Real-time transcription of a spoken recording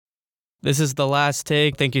This is the last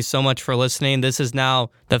take. Thank you so much for listening. This is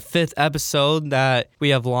now the 5th episode that we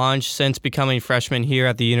have launched since becoming freshmen here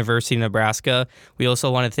at the University of Nebraska. We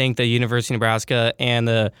also want to thank the University of Nebraska and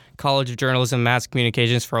the College of Journalism and Mass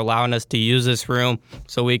Communications for allowing us to use this room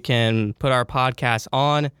so we can put our podcast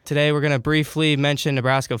on. Today, we're going to briefly mention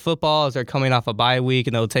Nebraska football as they're coming off a bye week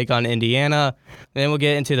and they'll take on Indiana. Then we'll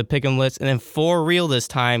get into the pick 'em list. And then for real this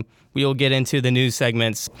time, we will get into the news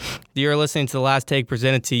segments. You're listening to The Last Take,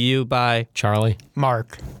 presented to you by Charlie,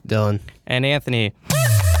 Mark, Dylan, and Anthony.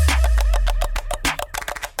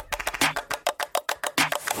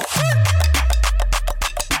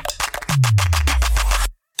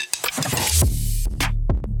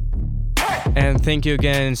 And thank you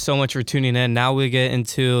again so much for tuning in. Now we get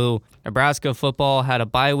into Nebraska football. Had a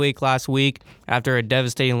bye week last week after a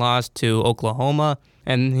devastating loss to Oklahoma.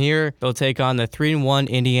 And here they'll take on the 3-1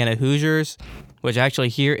 Indiana Hoosiers, which actually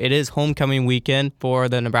here it is homecoming weekend for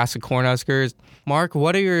the Nebraska Cornhuskers. Mark,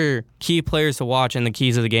 what are your key players to watch and the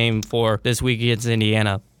keys of the game for this week against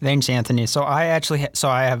Indiana? Thanks, Anthony. So I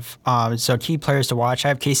have key players to watch. I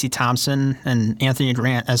have Casey Thompson and Anthony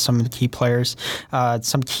Grant as some of the key players.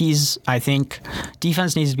 Some keys, I think,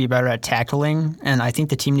 defense needs to be better at tackling, and I think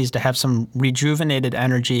the team needs to have some rejuvenated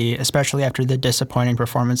energy, especially after the disappointing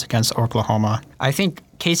performance against Oklahoma. I think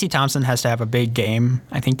Casey Thompson has to have a big game.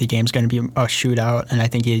 I think the game's going to be a shootout, and I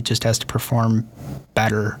think he just has to perform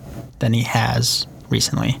better than he has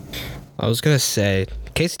recently. I was going to say,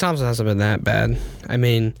 Casey Thompson hasn't been that bad. I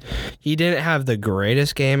mean, he didn't have the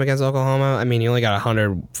greatest game against Oklahoma. I mean, he only got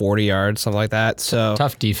 140 yards, something like that. So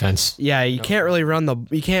tough defense. Yeah, you can't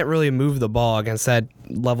really move the ball against that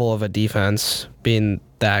level of a defense being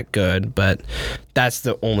that good, but that's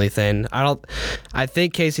the only thing. I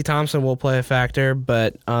think Casey Thompson will play a factor,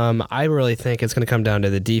 but I really think it's going to come down to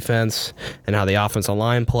the defense and how the offensive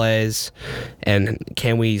line plays, and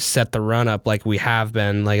can we set the run up like we have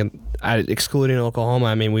been, excluding Oklahoma.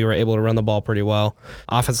 I mean, we were able to run the ball pretty well.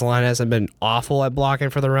 Offensive line hasn't been awful at blocking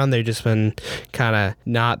for the run. They've just been kind of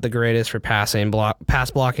not the greatest for pass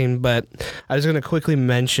blocking. But I was going to quickly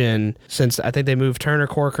mention, since I think they moved Turner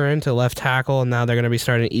Corcoran to left tackle, and now they're going to be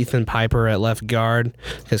starting Ethan Piper at left guard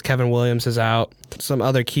because Kevin Williams is out. Some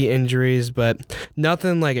other key injuries, but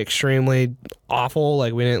nothing extremely awful.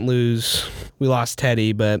 We lost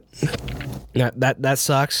Teddy, but that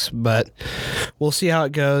sucks. But we'll see how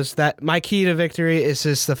it goes. That my key to victory is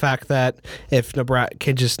just the fact that if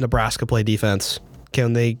Nebraska play defense.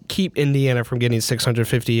 Can they keep Indiana from getting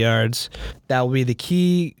 650 yards? That will be the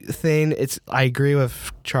key thing. I agree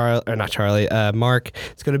with Mark.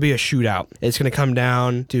 It's going to be a shootout. It's going to come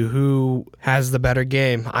down to who has the better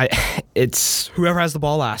game. It's whoever has the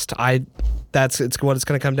ball last. It's what it's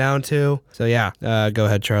going to come down to. So yeah, go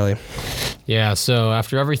ahead, Charlie. Yeah, so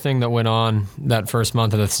after everything that went on that first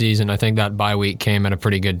month of the season, I think that bye week came at a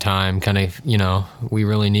pretty good time. Kind of, we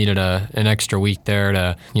really needed an extra week there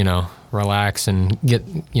to, relax and get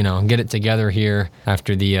it together here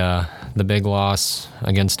after the big loss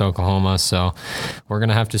against Oklahoma. So we're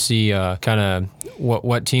gonna have to see kind of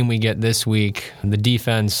what team we get this week. The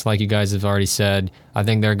defense, like you guys have already said, I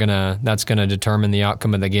think that's gonna determine the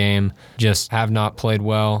outcome of the game. Just have not played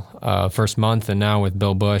well first month, and now with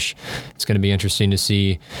Bill Busch, it's gonna be interesting to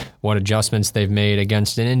see what adjustments they've made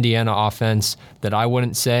against an Indiana offense that I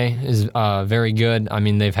wouldn't say is very good. I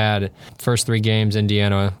mean, they've had first 3 games.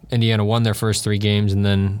 Indiana won their first 3 games, and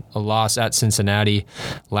then a loss at Cincinnati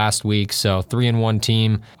last week. So 3-1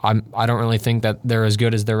 team. I don't really think that they're as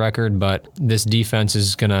good as their record, but this defense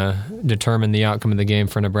is going to determine the outcome of the game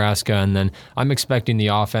for Nebraska. And then I'm expecting the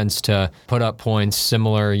offense to put up points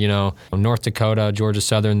similar, North Dakota, Georgia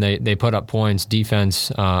Southern, they put up points.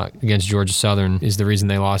 Defense against Georgia Southern is the reason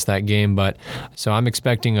they lost that game. But so I'm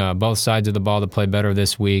expecting both sides of the ball to play better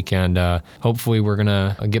this week, and hopefully we're going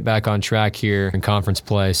to get back on track here in conference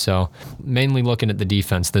play. So mainly looking at the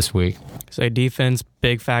defense this week. So defense,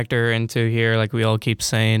 big factor into here, like we all keep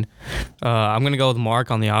saying. I'm going to go with Mark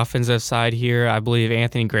on the offensive side here. I believe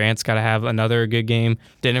Anthony Grant's got to have another good game.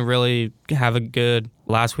 Didn't really have a good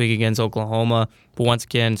last week against Oklahoma, but once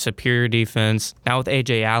again, superior defense. Now with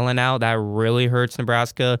A.J. Allen out, that really hurts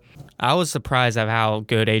Nebraska. I was surprised at how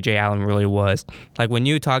good A.J. Allen really was. Like when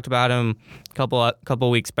you talked about him a couple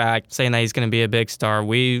weeks back, saying that he's going to be a big star,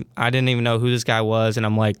 I didn't even know who this guy was, and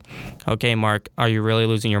I'm like, okay, Mark, are you really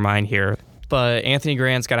losing your mind here? But Anthony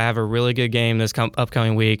Grant's got to have a really good game this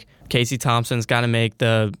upcoming week. Casey Thompson's got to make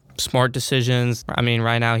the smart decisions. I mean,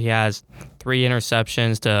 right now he has 3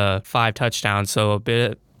 interceptions to 5 touchdowns, so a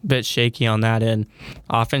bit bit shaky on that end.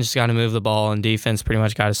 Offense just got to move the ball, and defense pretty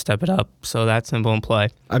much got to step it up. So that's simple in play.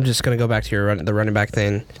 I'm just going to go back to the running back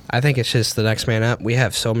thing. I think it's just the next man up. We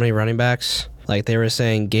have so many running backs. Like they were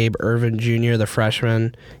saying, Gabe Irvin Jr., the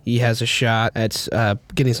freshman, he has a shot at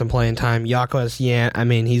getting some playing time. Yaquez Yant, I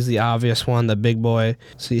mean, he's the obvious one, the big boy.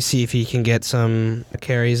 So you see if he can get some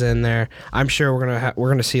carries in there. I'm sure we're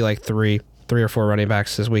gonna see like three or four running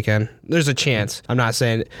backs this weekend. There's a chance. I'm not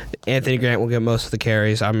saying Anthony Grant will get most of the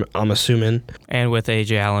carries. I'm assuming. And with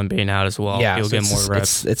A.J. Allen being out as well, he'll get more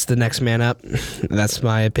reps. It's the next man up. That's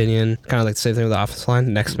my opinion. Kind of like the same thing with the offensive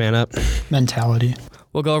line. Next man up mentality.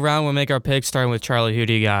 We'll go around. We'll make our picks, starting with Charlie. Who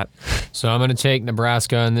do you got? So I'm going to take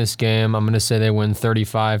Nebraska in this game. I'm going to say they win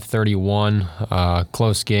 35-31.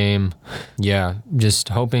 Close game. Yeah, just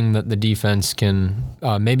hoping that the defense can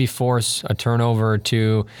maybe force a turnover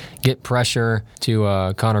to get pressure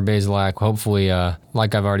to Connor Bazelak. Hopefully,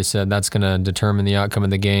 like I've already said, that's going to determine the outcome of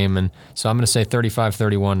the game. And so I'm going to say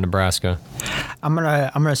 35-31 Nebraska. I'm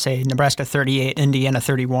gonna say Nebraska 38, Indiana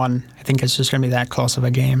 31. I think it's just going to be that close of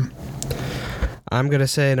a game. I'm going to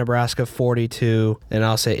say Nebraska 42, and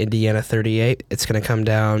I'll say Indiana 38. It's going to come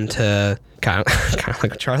down to kind of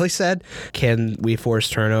like Charlie said, can we force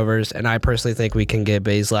turnovers? And I personally think we can get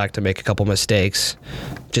Bazelak to make a couple mistakes.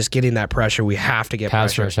 Just getting that pressure, we have to get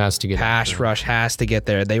Pass pressure. rush has to get Pass rush has to get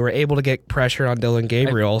there. They were able to get pressure on Dylan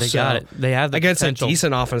Gabriel. They got it. They have the against potential. a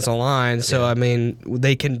decent offensive line. So, I mean,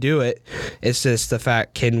 they can do it. It's just the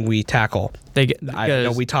fact, can we tackle? I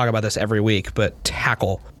know we talk about this every week, but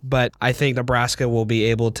tackle. But I think Nebraska will be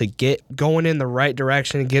able to get going in the right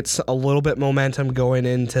direction, get a little bit momentum going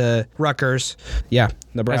into Rutgers. Yeah,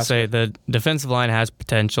 Nebraska. I'd say the defensive line has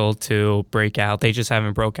potential to break out. They just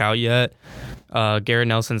haven't broke out yet. Garrett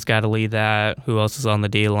Nelson's got to lead that. Who else is on the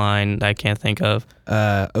D line that I can't think of?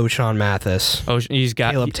 O'Shawn Mathis. He's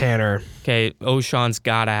got Caleb Tanner. Okay, O'Shawn's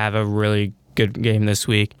got to have a really good game this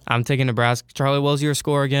week. I'm taking Nebraska. Charlie, what was your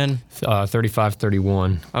score again?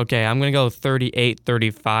 35-31. Okay, I'm going to go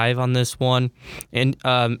 38-35 on this one. And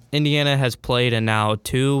Indiana has played in now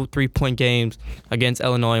 2 3-point games against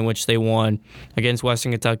Illinois, in which they won, against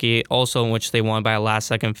Western Kentucky, also in which they won by a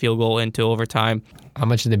last-second field goal into overtime. How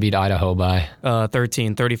much did they beat Idaho by?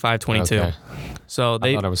 35-22. Okay. So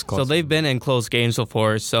I thought it was close. So they've been in close games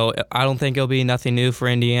before. So I don't think it'll be nothing new for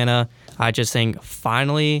Indiana. I just think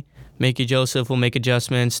finally Mickey Joseph will make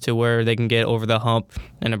adjustments to where they can get over the hump,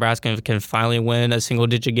 and Nebraska can finally win a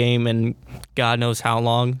single-digit game in God knows how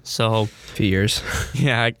long. So, a few years.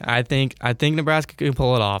 Yeah, I think Nebraska can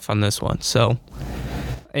pull it off on this one. So,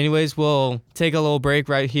 anyways, we'll take a little break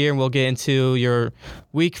right here, and we'll get into your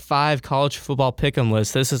Week 5 College Football Pick 'em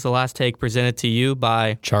list. This is the last take presented to you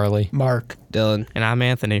by Charlie, Mark, Dylan, and I'm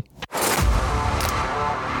Anthony.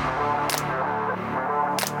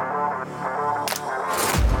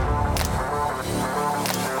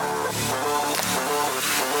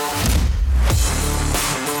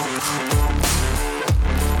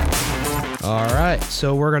 All right,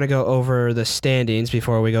 so we're going to go over the standings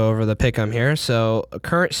before we go over the pick'em here. So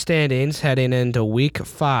current standings heading into Week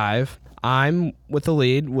 5. I'm with the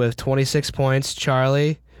lead with 26 points.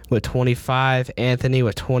 Charlie with 25. Anthony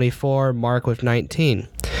with 24. Mark with 19.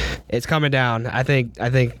 It's coming down. I think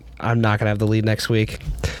I'm not going to have the lead next week.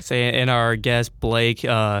 Say in our guest Blake,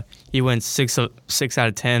 he went 6 out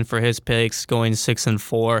of 10 for his picks, going 6-4.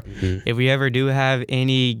 Mm-hmm. If we ever do have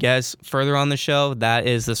any guests further on the show, that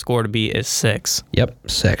is the score to beat is 6. Yep,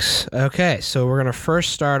 6. Okay, so we're gonna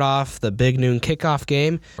first start off the big noon kickoff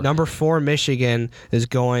game. Number 4 Michigan is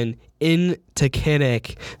going into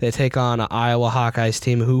Kinnick. They take on an Iowa Hawkeyes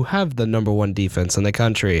team who have the number 1 defense in the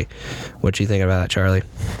country. What you think about that, Charlie?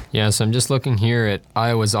 Yeah, so I'm just looking here at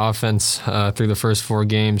Iowa's offense through the first 4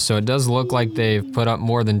 games. So it does look like they've put up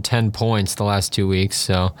more than 10 points the last 2 weeks.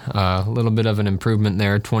 So a little bit of an improvement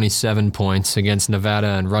there, 27 points against Nevada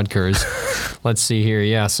and Rutgers. Let's see here.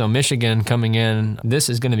 Yeah, so Michigan coming in. This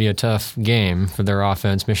is going to be a tough game for their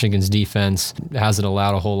offense. Michigan's defense hasn't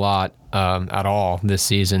allowed a whole lot at all this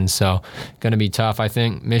season, so going to be tough. I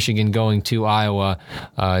think Michigan going to Iowa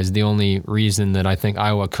is the only reason that I think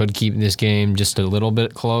Iowa could keep this game just a little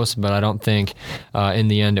bit close, but I don't think in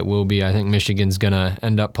the end it will be. I think Michigan's going to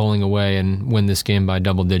end up pulling away and win this game by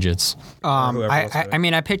double digits.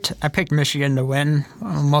 I picked Michigan to win,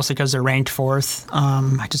 mostly because they're ranked 4th.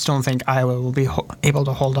 I just don't think Iowa will be able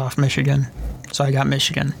to hold off Michigan, so I got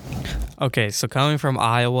Michigan. Okay, so coming from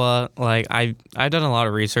Iowa, like I've done a lot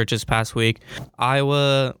of research this past week.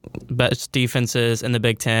 Iowa best defenses in the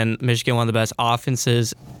Big Ten, Michigan one of the best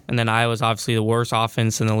offenses, and then Iowa's obviously the worst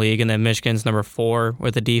offense in the league, and then Michigan's number 4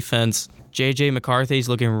 with the defense. J.J. McCarthy's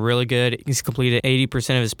looking really good. He's completed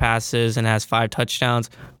 80% of his passes and has 5 touchdowns.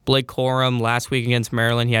 Blake Corum, last week against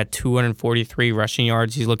Maryland, he had 243 rushing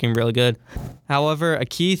yards. He's looking really good. However, a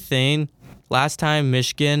key thing, last time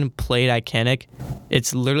Michigan played at Kinnick,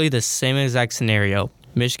 it's literally the same exact scenario.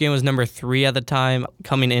 Michigan was number 3 at the time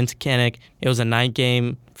coming into Kinnick. It was a night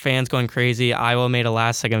game. Fans going crazy. Iowa made a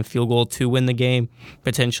last-second field goal to win the game,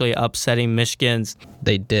 potentially upsetting Michigan's.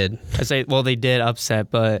 They did. They did upset,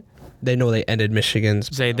 but They know they ended Michigan's.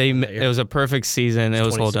 It was a perfect season. It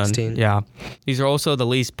was all done. Yeah. These are also the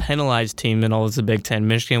least penalized team in all of the Big Ten.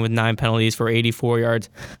 Michigan with 9 penalties for 84 yards.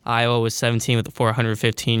 Iowa with 17 with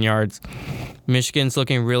 415 yards. Michigan's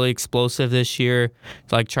looking really explosive this year.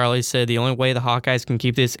 Like Charlie said, the only way the Hawkeyes can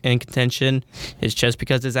keep this in contention is just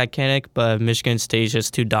because it's at Kinnick, but Michigan State's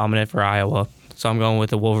just too dominant for Iowa. So I'm going with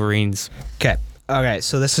the Wolverines. Okay. Okay,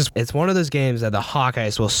 so it's one of those games that the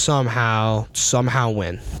Hawkeyes will somehow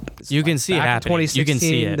win. You can see it happening. You can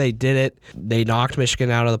see it. They did it. They knocked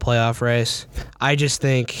Michigan out of the playoff race.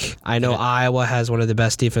 I know Iowa has one of the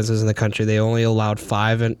best defenses in the country. They only allowed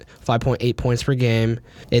 5.8 points per game.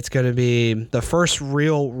 It's going to be the first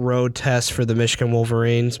real road test for the Michigan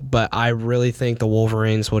Wolverines, but I really think the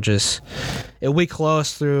Wolverines it'll be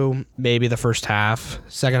close through maybe the first half.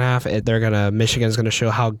 Second half, Michigan's going to show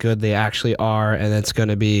how good they actually are. And it's going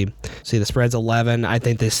to be, the spread's 11. I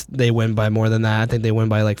think they win by more than that. I think they win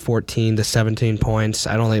by like 14 to 17 points.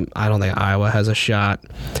 I don't think Iowa has a shot.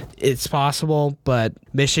 It's possible, but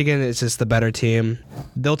Michigan is just the better team.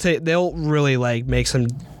 They'll really make some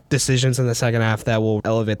decisions in the second half that will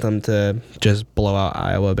elevate them to just blow out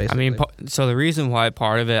Iowa, basically. I mean, so the reason why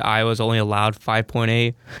part of it Iowa's only allowed 5.8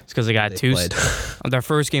 is because they got two. Their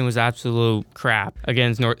first game was absolute crap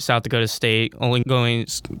against South Dakota State, only going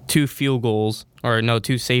 2 field goals,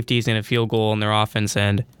 2 safeties and a field goal on their offense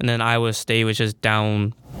end. And then Iowa State was just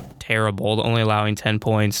down terrible, only allowing 10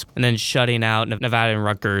 points, and then shutting out Nevada and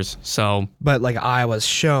Rutgers. But Iowa's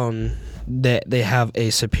shown that they have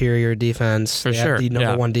a superior defense. For sure. The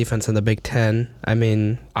number 1 defense in the Big Ten. I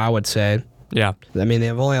mean, I would say. Yeah. I mean,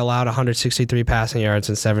 they've only allowed 163 passing yards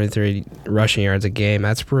and 73 rushing yards a game.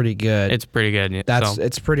 That's pretty good. It's pretty good.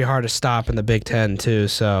 It's pretty hard to stop in the Big Ten too.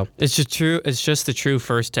 So it's just true. It's just the true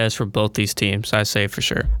first test for both these teams. I say for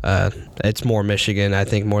sure. It's more Michigan, I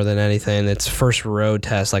think, more than anything. It's first road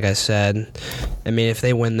test, like I said. I mean, if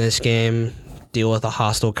they win this game, deal with a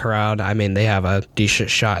hostile crowd, I mean, they have a decent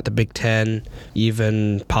shot at the Big Ten,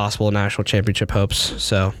 even possible national championship hopes.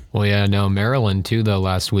 So. Well, yeah, no, Maryland too, though,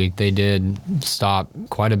 last week, they did stop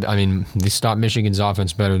they stopped Michigan's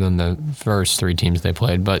offense better than the first 3 teams they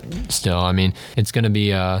played, but still, I mean, it's going to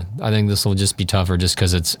be, I think this will just be tougher just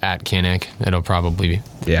because it's at Kinnick. It'll probably be.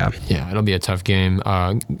 Yeah, it'll be a tough game.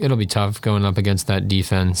 It'll be tough going up against that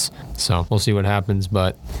defense, so we'll see what happens,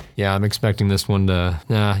 but yeah, I'm expecting this one to,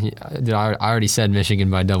 I already said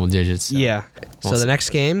Michigan by double digits. So. Yeah. So the next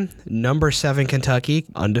game, number 7 Kentucky,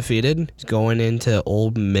 undefeated, is going into Ole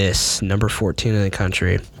Miss, number 14 in the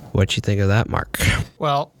country. What you think of that, Mark?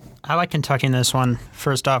 Well, I like Kentucky in this one.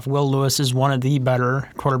 First off, Will Lewis is one of the better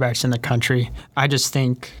quarterbacks in the country. I just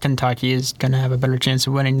think Kentucky is going to have a better chance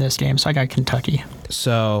of winning this game, so I got Kentucky.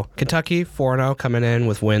 So Kentucky 4-0 coming in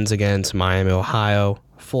with wins against Miami, Ohio.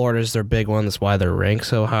 Florida's their big one. That's why they're ranked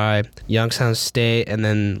so high. Youngstown State, and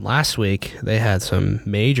then last week they had some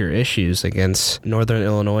major issues against Northern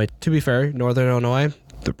Illinois. To be fair, Northern Illinois,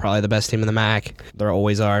 they're probably the best team in the MAC. They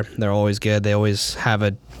always are. They're always good. They always have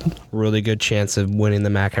a really good chance of winning the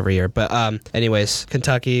MAC every year. But anyways,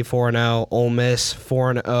 Kentucky 4-0, Ole Miss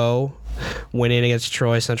 4-0. Winning against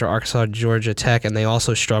Troy, Central Arkansas, Georgia Tech, and they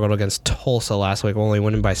also struggled against Tulsa last week, only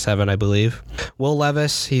winning by 7, I believe. Will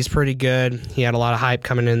Levis, he's pretty good. He had a lot of hype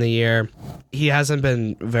coming in the year. He hasn't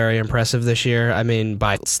been very impressive this year. I mean,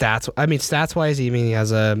 stats-wise, he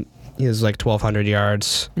has like 1,200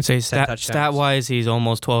 yards. I'd say stat-wise, he's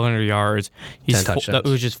almost 1,200 yards. He's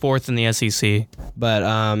which is 4th in the SEC. But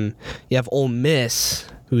you have Ole Miss,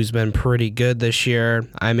 who's been pretty good this year.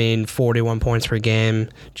 I mean, 41 points per game.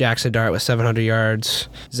 Jackson Dart with 700 yards.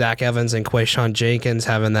 Zach Evans and Quayshawn Jenkins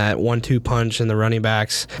having that 1-2 punch in the running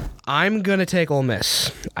backs. I'm going to take Ole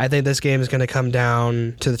Miss. I think this game is going to come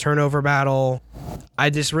down to the turnover battle. I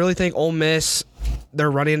just really think Ole Miss, their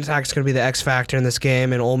running attack is going to be the X factor in this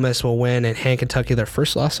game, and Ole Miss will win and hand Kentucky their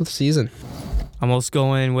first loss of the season. I'm also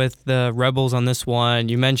going with the Rebels on this one.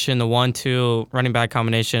 You mentioned the 1-2 running back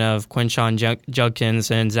combination of Quinshon Judkins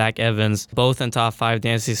and Zach Evans, both in top 5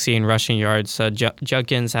 in the SEC in rushing yards. So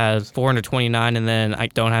Judkins has 429, and then I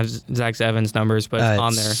don't have Zach Evans' numbers, but it's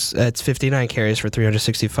on there. It's 59 carries for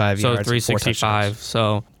 365 so yards. 365.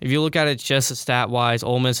 So if you look at it just stat-wise,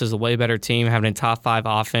 Ole Miss is a way better team, having a top 5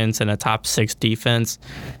 offense and a top 6 defense.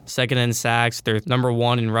 Second in sacks. They're number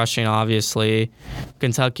 1 in rushing, obviously.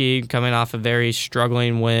 Kentucky coming off a very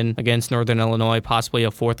struggling win against Northern Illinois, possibly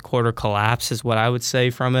a fourth quarter collapse is what I would say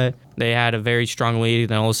from it. They had a very strong lead,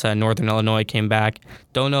 and all of a sudden Northern Illinois came back.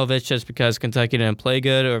 Don't know if it's just because Kentucky didn't play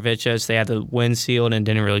good or if it's just they had the win sealed and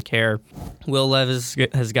didn't really care. Will Levis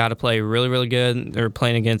has got to play really, really good. They're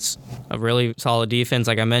playing against a really solid defense,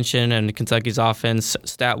 like I mentioned, and Kentucky's offense,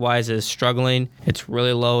 stat-wise, is struggling. It's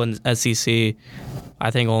really low in SEC.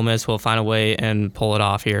 I think Ole Miss will find a way and pull it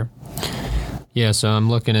off here. Yeah, so I'm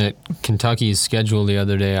looking at Kentucky's schedule the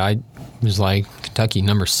other day. I was like, Kentucky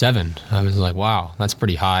number 7. I was like, wow, that's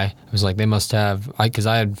pretty high. I was like, they must have, because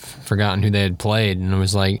I had forgotten who they had played, and I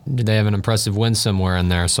was like, did they have an impressive win somewhere in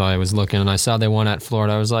there? So I was looking, and I saw they won at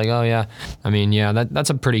Florida. I was like, oh yeah, I mean, yeah, that's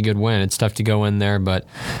a pretty good win. It's tough to go in there, but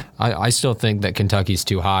I still think that Kentucky's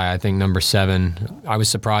too high. I think number 7, I was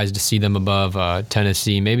surprised to see them above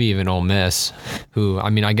Tennessee, maybe even Ole Miss, who, I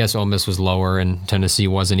mean, I guess Ole Miss was lower, and Tennessee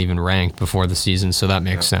wasn't even ranked before the season, so that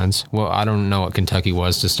makes sense. Well, I don't know what Kentucky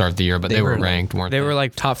was to start the year, but they were ranked, weren't they? They were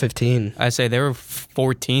like top 15. I say they were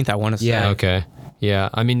 14th, I want to say. Yeah. Okay. Yeah,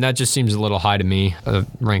 I mean, that just seems a little high to me,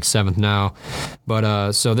 ranked 7th now.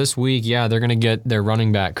 But so this week, yeah, they're going to get their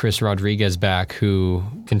running back, Chris Rodriguez, back, who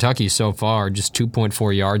Kentucky so far, just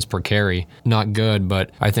 2.4 yards per carry. Not good,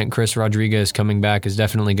 but I think Chris Rodriguez coming back is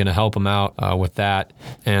definitely going to help him out with that.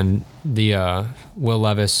 And the Will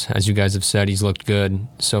Levis, as you guys have said, he's looked good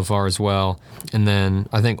so far as well. And then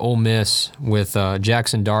I think Ole Miss with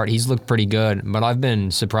Jackson Dart, he's looked pretty good. But I've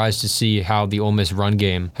been surprised to see how the Ole Miss run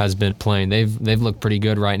game has been playing. They've looked pretty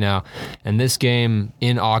good right now. And this game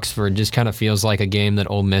in Oxford just kind of feels like a game that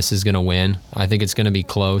Ole Miss is going to win. I think it's going to be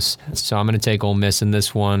close. So I'm going to take Ole Miss in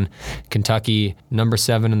this one. Kentucky, number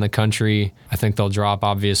 7 in the country. I think they'll drop,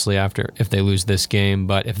 obviously, if they lose this game.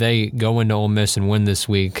 But if they go into Ole Miss and win this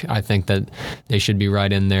week, I think that they should be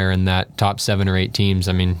right in there in that top 7 or 8 teams.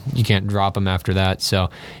 I mean, you can't drop them after that. So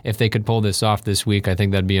if they could pull this off this week, I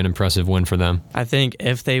think that'd be an impressive win for them. I think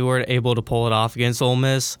if they were able to pull it off against Ole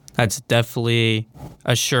Miss, that's definitely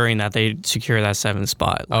assuring that they secure that 7th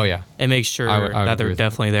spot. Oh, yeah. It makes sure that they're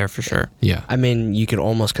definitely there for sure. Yeah. I mean, you could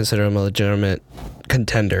almost consider them a legitimate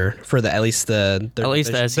contender for at least the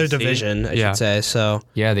SEC. their division, I should say. So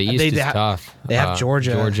yeah, the East is tough. They have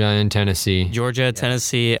Georgia and Tennessee.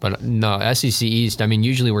 Tennessee. But no, SEC East, I mean,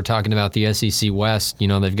 usually we're talking about the SEC West. You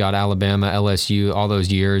know, they've got Alabama, LSU, all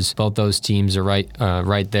those years. Both those teams are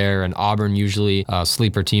right there. And Auburn usually a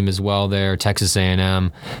sleeper team as well there, Texas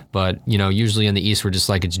A&M. But, you know, usually in the East, we're just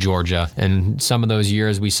like it's Georgia. And some of those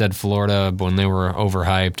years we said Florida when they were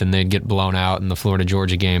overhyped and they'd get blown out in the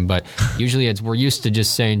Florida-Georgia game. But usually we're used to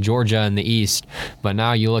just saying Georgia in the East. But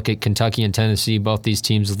now you look at Kentucky and Tennessee, both these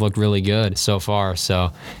teams have looked really good so far.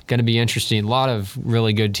 So going to be interesting. A lot of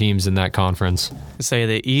really good teams in that conference. Say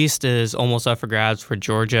the East is almost up for grabs for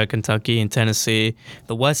Georgia, Kentucky, and Tennessee.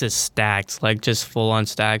 The West is stacked, like just full-on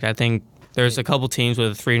stacked. I think there's a couple teams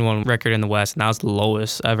with a 3-1 record in the West, and that was the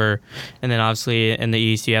lowest ever. And then obviously in the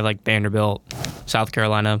East, you have like Vanderbilt, South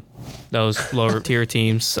Carolina, those lower tier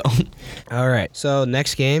teams. So. All right. So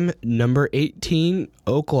next game, number 18,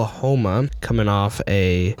 Oklahoma, coming off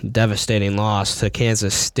a devastating loss to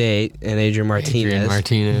Kansas State and Adrian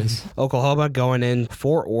Martinez. Oklahoma going in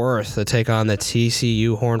Fort Worth to take on the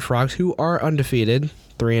TCU Horned Frogs, who are undefeated.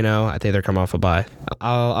 3-0. I think they're coming off a bye.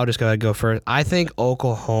 I'll just go ahead and go first. I think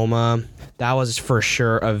Oklahoma, that was for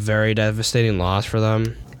sure a very devastating loss for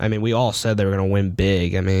them. I mean, we all said they were going to win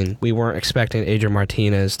big. I mean, we weren't expecting Adrian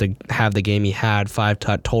Martinez to have the game he had, 5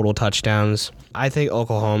 total touchdowns. I think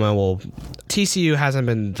Oklahoma will... TCU hasn't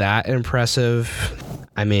been that impressive.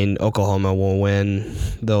 I mean, Oklahoma will win.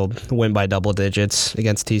 They'll win by double digits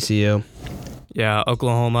against TCU. Yeah,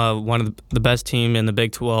 Oklahoma, one of the best team in the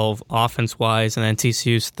Big 12 offense-wise, and then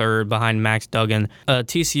TCU's third behind Max Duggan.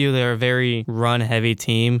 TCU, they're a very run-heavy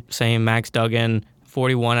team. Same Max Duggan,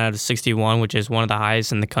 41 out of 61, which is one of the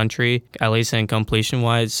highest in the country, at least in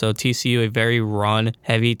completion-wise. So TCU, a very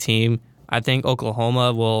run-heavy team. I think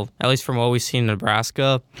Oklahoma will, at least from what we've seen in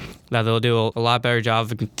Nebraska, that they'll do a lot better job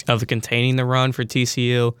of containing the run for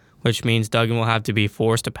TCU. which means Duggan will have to be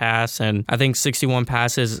forced to pass. And I think 61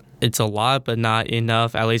 passes, it's a lot, but not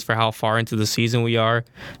enough, at least for how far into the season we are,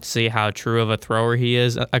 to see how true of a thrower he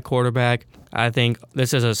is at quarterback. I think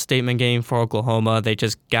this is a statement game for Oklahoma. They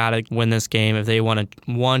just got to win this game if they want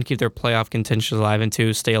to, one, keep their playoff contention alive, and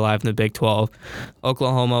two, stay alive in the Big 12.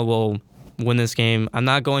 Oklahoma will win this game. I'm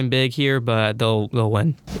not going big here, but they'll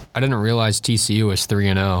win. I didn't realize TCU was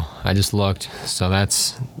 3-0. I just looked, so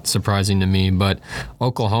that's surprising to me. But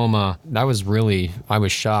Oklahoma, I was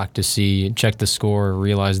shocked to check the score,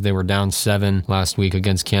 realize they were down 7 last week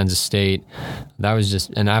against Kansas State. That was just,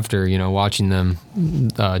 and after, watching them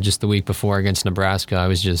just the week before against Nebraska, I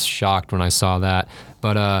was just shocked when I saw that.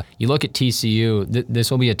 But you look at TCU, this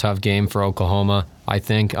will be a tough game for Oklahoma. I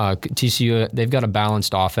think TCU, they've got a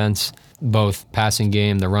balanced offense. Both passing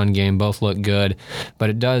game, the run game, both look good.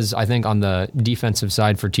 But it does, I think, on the defensive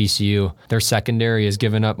side for TCU, their secondary has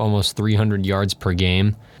given up almost 300 yards per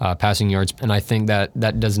game, passing yards. And I think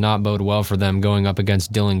that does not bode well for them going up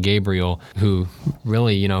against Dylan Gabriel, who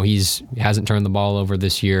really, he hasn't turned the ball over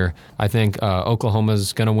this year. I think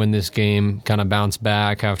Oklahoma's going to win this game, kind of bounce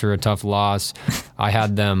back after a tough loss. I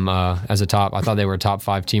had them as I thought they were a top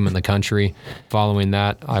 5 team in the country. Following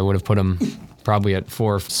that, I would have put them probably at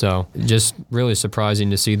 4th. So just really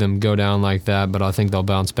surprising to see them go down like that, but I think they'll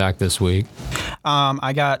bounce back this week.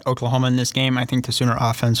 I got Oklahoma in this game. I think the Sooner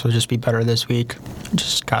offense will just be better this week.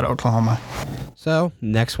 Just got Oklahoma. So,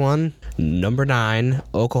 next one, number 9,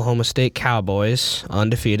 Oklahoma State Cowboys,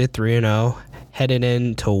 undefeated, 3-0. Headed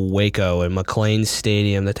into Waco in McLean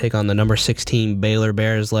Stadium to take on the number 16 Baylor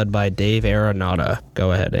Bears led by Dave Arenado.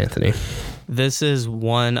 Go ahead, Anthony. This is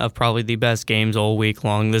one of probably the best games all week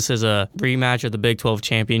long. This is a rematch of the Big 12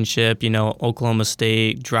 championship. Oklahoma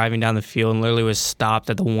State driving down the field and literally was stopped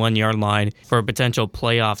at the 1-yard line for a potential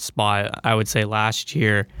playoff spot, I would say, last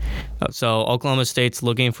year. So Oklahoma State's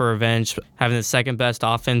looking for revenge, having the second best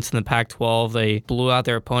offense in the Pac-12. They blew out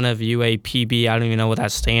their opponent of UAPB. I don't even know what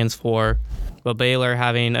that stands for. But Baylor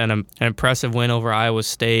having an impressive win over Iowa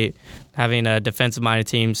State, having a defensive-minded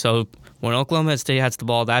team. So when Oklahoma State has the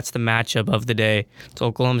ball, that's the matchup of the day. It's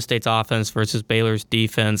Oklahoma State's offense versus Baylor's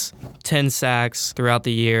defense. 10 sacks throughout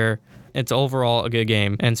the year. It's overall a good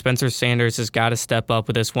game. And Spencer Sanders has got to step up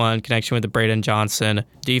with this one, connection with the Braden Johnson.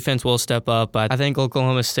 Defense will step up, but I think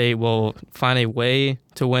Oklahoma State will find a way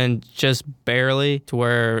to win just barely to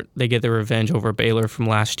where they get the revenge over Baylor from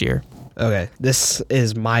last year. Okay, this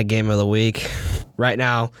is my game of the week. Right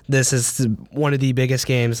now, this is one of the biggest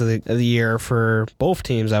games of the year for both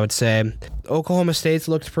teams, I would say. Oklahoma State's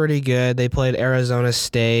looked pretty good. They played Arizona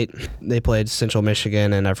State. They played Central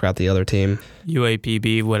Michigan, and I forgot the other team.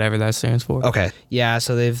 UAPB, whatever that stands for. Okay, yeah,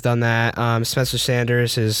 so they've done that. Spencer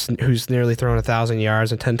Sanders, who's nearly thrown 1,000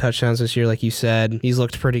 yards and 10 touchdowns this year, like you said. He's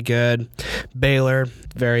looked pretty good. Baylor,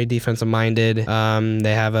 very defensive-minded.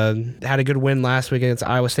 They had a good win last week against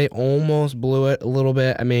Iowa State. Almost blew it a little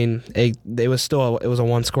bit. I mean, it was a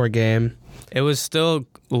one-score game. It was still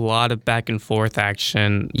a lot of back and forth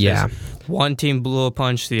action. Yeah. One team blew a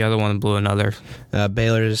punch, the other one blew another.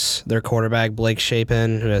 Baylor's their quarterback, Blake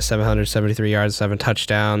Shapen, who has 773 yards, 7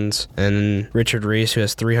 touchdowns, and Richard Reese, who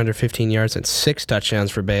has 315 yards and 6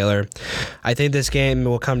 touchdowns for Baylor. I think this game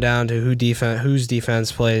will come down to whose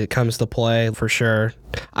defense comes to play for sure.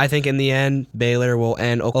 I think in the end, Baylor will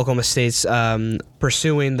end Oklahoma State's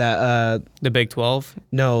pursuing that. The Big 12?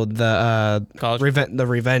 No, the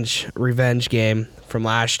revenge game from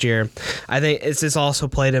last year. I think it's also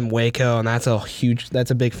played in Waco, and that's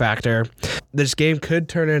a big factor. This game could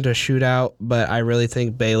turn into a shootout, but I really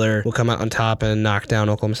think Baylor will come out on top and knock down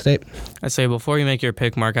Oklahoma State. I say before you make your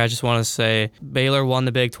pick, Mark, I just want to say Baylor won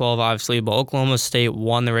the Big 12, obviously, but Oklahoma State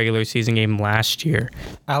won the regular season game last year.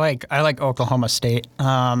 I like Oklahoma State.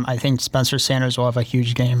 I think Spencer Sanders will have a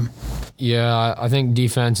huge game. Yeah, I think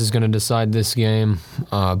defense is going to decide this game.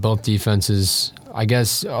 Both defenses. I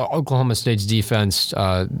guess Oklahoma State's defense,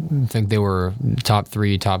 I think they were top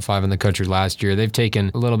 3, top 5 in the country last year. They've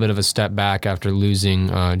taken a little bit of a step back after losing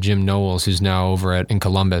Jim Knowles, who's now over in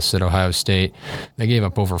Columbus at Ohio State. They gave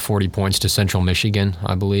up over 40 points to Central Michigan,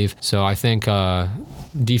 I believe. So I think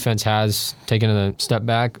defense has taken a step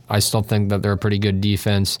back. I still think that they're a pretty good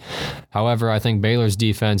defense. However, I think Baylor's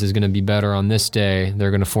defense is going to be better on this day.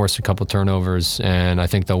 They're going to force a couple turnovers, and I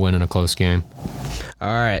think they'll win in a close game. All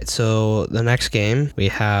right, so the next game, we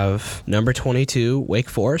have number 22, Wake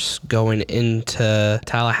Forest, going into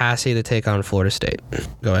Tallahassee to take on Florida State.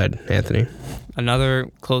 Go ahead, Anthony. Another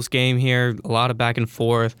close game here, a lot of back and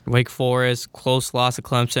forth. Wake Forest, close loss to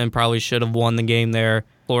Clemson, probably should have won the game there.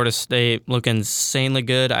 Florida State look insanely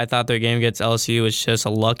good. I thought their game against LSU was just a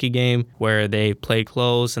lucky game where they played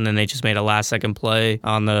close and then they just made a last-second play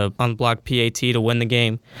on the unblocked PAT to win the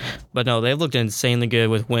game. But no, they've looked insanely good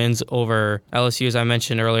with wins over LSU, as I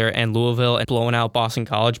mentioned earlier, and Louisville, and blowing out Boston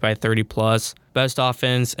College by 30+. Best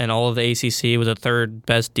offense in all of the ACC with the third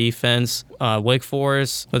best defense. Wake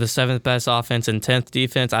Forest with the seventh best offense and 10th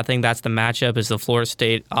defense. I think that's the matchup, is the Florida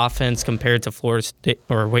State offense compared to Florida State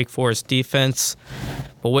or Wake Forest defense.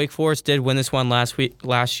 But Wake Forest did win this one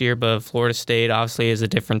last year, but Florida State obviously is a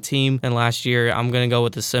different team than last year. I'm going to go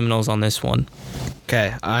with the Seminoles on this one.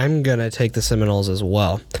 Okay, I'm going to take the Seminoles as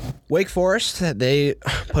well. Wake Forest, they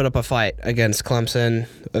put up a fight against Clemson.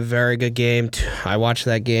 A very good game. I watched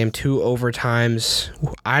that game, 2 overtimes.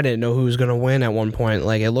 I didn't know who was going to win at one point.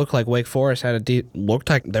 Like, it looked like Wake Forest looked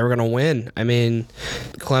like they were going to win. I mean,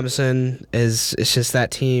 Clemson it's just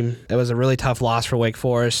that team. It was a really tough loss for Wake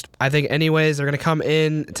Forest. I think anyways, they're going to come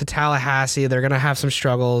in to Tallahassee. They're going to have some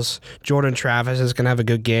struggles. Jordan Travis is going to have a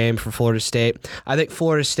good game for Florida State. I think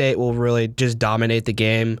Florida State will really just dominate the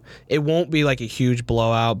game. It won't be like a huge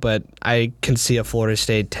blowout, but I can see a Florida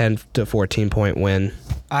State 10 to 14 point win.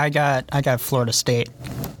 I got Florida State.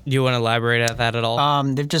 Do you want to elaborate at that at all?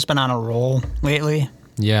 They've just been on a roll lately.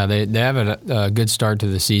 Yeah, they have a good start to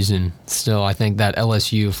the season. Still, I think that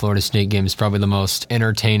LSU-Florida State game is probably the most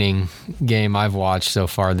entertaining game I've watched so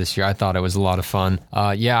far this year. I thought it was a lot of fun.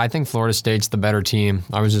 Yeah, I think Florida State's the better team.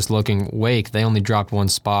 I was just looking. Wake, they only dropped one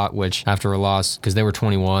spot, which after a loss, because they were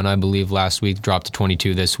 21, I believe, last week, dropped to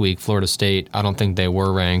 22 this week. Florida State, I don't think they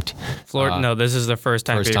were ranked. No, this is the first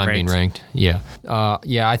time being ranked. Yeah.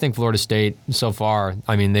 Yeah, I think Florida State, so far,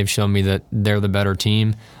 I mean, they've shown me that they're the better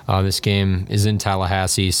team. This game is in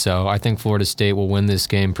Tallahassee, so I think Florida State will win this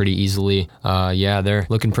game pretty easily. Yeah, they're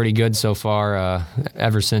looking pretty good so far.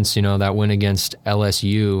 Ever since, that win against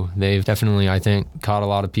LSU, they've definitely, I think, caught a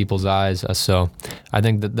lot of people's eyes. So I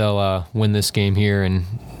think that they'll win this game here, and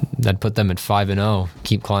that'd put them at 5-0,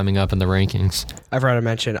 keep climbing up in the rankings. I've already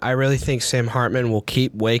mentioned, I really think Sam Hartman will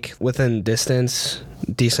keep Wake within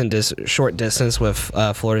short distance with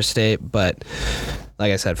Florida State, but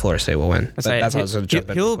like I said, Florida State will win. That's what I was going to jump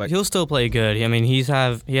in. He'll still play good. I mean, he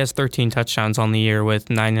has 13 touchdowns on the year with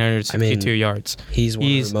 962 yards. He's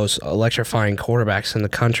one of the most electrifying quarterbacks in the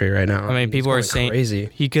country right now. I mean, people are saying crazy.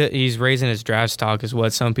 He's raising his draft stock, is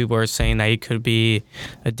what some people are saying, that he could be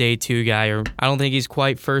a day 2 guy. Or I don't think he's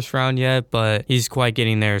quite first round yet, but he's quite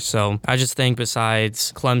getting there. So I just think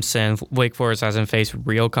besides Clemson, Wake Forest hasn't faced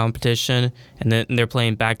real competition, and then they're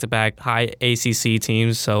playing back-to-back high ACC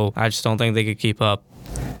teams. So I just don't think they could keep up.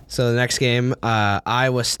 So the next game,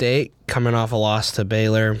 Iowa State coming off a loss to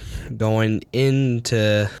Baylor, going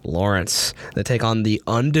into Lawrence. They take on the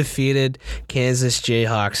undefeated Kansas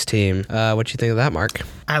Jayhawks team. What do you think of that, Mark?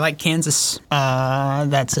 I like Kansas.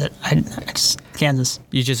 That's it. I just Kansas.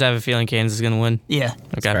 You just have a feeling Kansas is going to win? Yeah.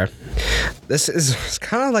 Okay. This is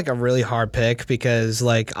kind of like a really hard pick because,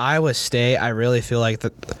 like, Iowa State, I really feel like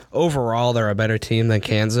overall they're a better team than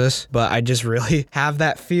Kansas, but I just really have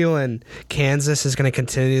that feeling Kansas is going to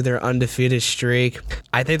continue their undefeated streak.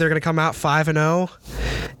 I think they're going to come out 5-0.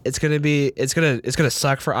 It's going to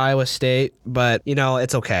suck for Iowa State, but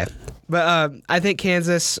it's okay. But I think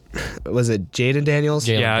Kansas, was it Jalen Daniels?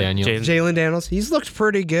 Jalen Daniels. He's looked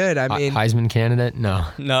pretty good. I mean, Heisman candidate? No.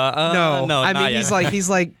 No. I mean, he's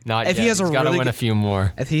like not if yet. he has he's got to win a few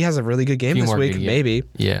more. If he has a really good game this week, maybe.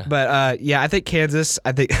 Yeah. But I think Kansas.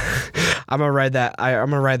 I think I'm gonna ride that. I'm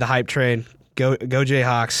gonna ride the hype train. Go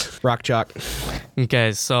Jayhawks. Rock chalk.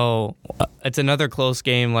 Okay, so it's another close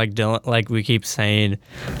game, like we keep saying.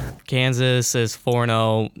 Kansas is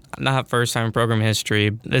 4-0, not first time in program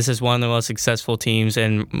history. This is one of the most successful teams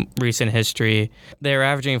in recent history. They're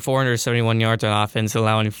averaging 471 yards on offense,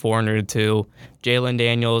 allowing 402. Jalen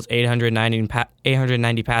Daniels,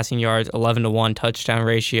 890 passing yards, 11-1 touchdown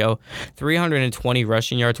ratio, 320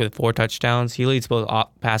 rushing yards with 4 touchdowns. He leads both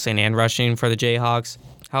passing and rushing for the Jayhawks.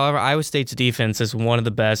 However, Iowa State's defense is one of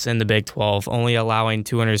the best in the Big 12, only allowing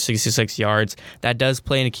 266 yards. That does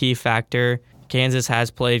play a key factor. Kansas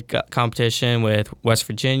has played competition with West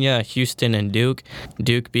Virginia, Houston, and Duke.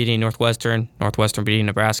 Duke beating Northwestern beating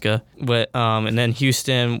Nebraska. And then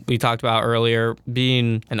Houston, we talked about earlier,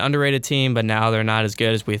 being an underrated team, but now they're not as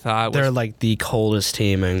good as we thought. They're like the coldest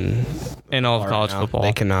team in all of college football.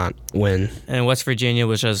 They cannot win. And West Virginia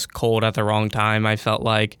was just cold at the wrong time. I felt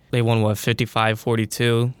like they won,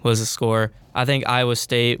 55-42 was the score. I think Iowa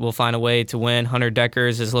State will find a way to win. Hunter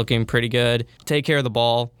Deckers is looking pretty good. Take care of the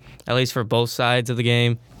ball, at least for both sides of the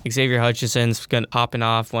game. Xavier Hutchinson's popping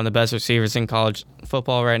off, one of the best receivers in college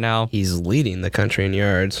football right now. He's leading the country in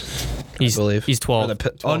yards. I believe. He's 12.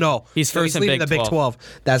 Oh, no. He's first in leading Big the Big 12.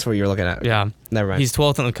 That's what you're looking at. Yeah. Never mind. He's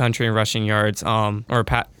 12th in the country in rushing yards,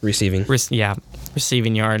 Receiving.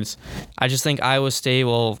 Receiving yards. I just think Iowa State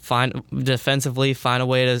will find a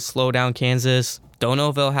way to slow down Kansas. Don't know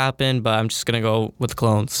if it'll happen, but I'm just gonna go with the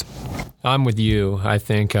Clones. I'm with you. I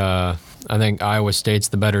think Iowa State's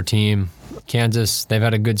the better team. Kansas, they've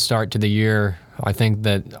had a good start to the year. I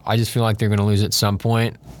just feel like they're going to lose at some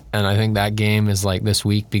point. And I think that game is like this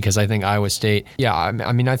week because I think Iowa State,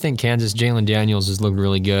 I think Kansas, Jalen Daniels has looked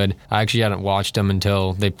really good. I actually hadn't watched them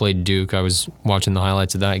until they played Duke. I was watching the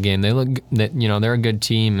highlights of that game. They look, they're a good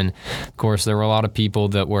team. And of course, there were a lot of people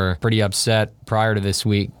that were pretty upset prior to this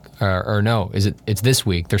week. It's this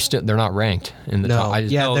week. They're not ranked in the top.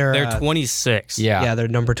 They're 26. Yeah, they're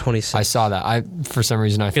number 26. I saw that. For some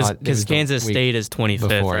reason I thought because Kansas State is 25th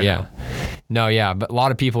before, right now. But a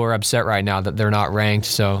lot of people are upset right now that they're not ranked.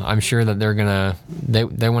 So I'm sure that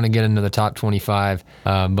they want to get into the top 25.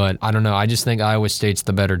 But I don't know. I just think Iowa State's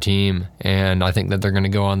the better team, and I think that they're going to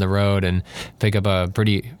go on the road and pick up a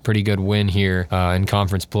pretty good win here in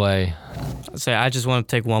conference play. I just want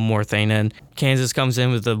to take one more thing in. Kansas comes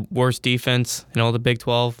in with the worst defense in all the Big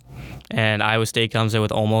 12, and Iowa State comes in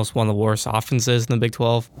with almost one of the worst offenses in the Big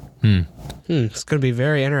 12. It's going to be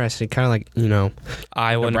very interesting, kind of like,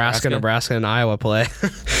 Nebraska and Iowa play.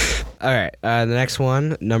 All right, the next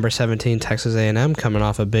one, number 17, Texas A&M, coming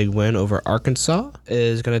off a big win over Arkansas,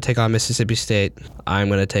 is going to take on Mississippi State. I'm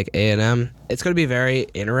going to take A&M. It's going to be very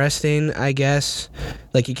interesting, I guess.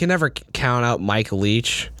 Like, you can never count out Mike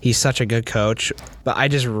Leach. He's such a good coach. But I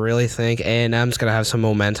just really think A&M's going to have some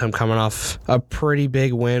momentum coming off a pretty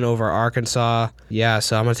big win over Arkansas. Yeah,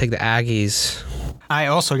 so I'm going to take the Aggies. I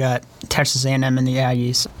also got Texas A&M and the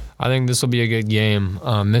Aggies. I think this will be a good game.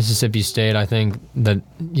 Mississippi State, I think that,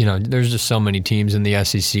 there's just so many teams in the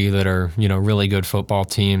SEC that are, really good football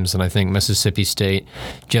teams. And I think Mississippi State,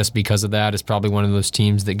 just because of that, is probably one of those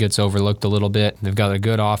teams that gets overlooked a little bit. They've got a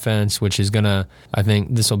good offense, which is I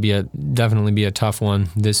think this will definitely be a tough one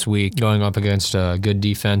this week, going up against a good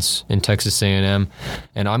defense in Texas A&M.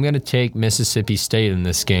 And I'm going to take Mississippi State in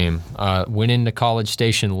this game. Went into College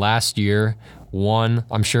Station last year, won.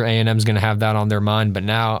 I'm sure A&M's going to have that on their mind, but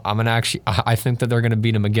now I think that they're going to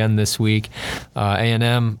beat them again this week.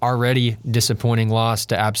 A&M already disappointing loss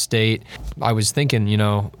to App State. I was thinking,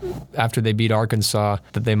 after they beat Arkansas,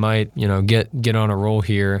 that they might, get on a roll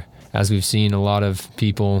here. As we've seen, a lot of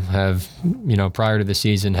people have, prior to the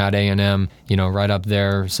season had A&M, right up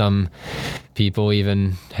there. Some people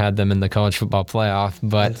even had them in the college football playoff,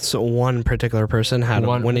 but so one particular person had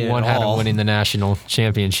them winning the national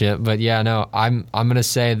championship. But I'm going to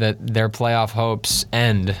say that their playoff hopes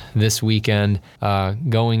end this weekend.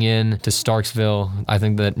 Going in to Starksville, I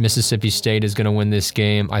think that Mississippi State is going to win this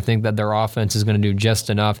game. I think that their offense is going to do just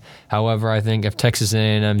enough. However, I think if Texas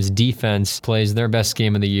A&M's defense plays their best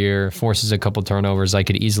game of the year, forces a couple turnovers, I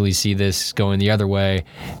could easily see this going the other way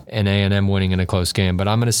and A&M winning in a close game. But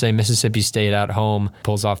I'm going to say Mississippi State at home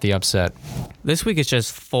pulls off the upset. This week is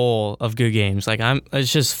just full of good games.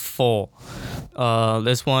 It's just full.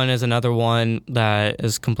 This one is another one that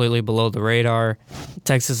is completely below the radar.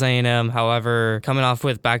 Texas A&M, however, coming off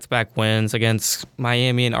with back-to-back wins against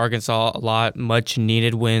Miami and Arkansas, a lot much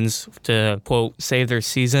needed wins to, quote, save their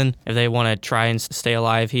season if they want to try and stay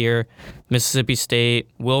alive here. Mississippi State,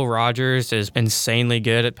 Will Rogers is insanely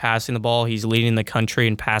good at passing the ball. He's leading the country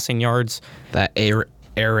in passing yards. That air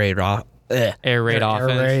raid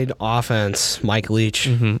offense, Mike Leach.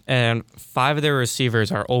 Mm-hmm. And 5 of their receivers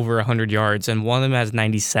are over 100 yards, and one of them has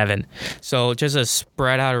 97. So just a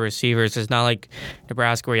spread out of receivers. It's not like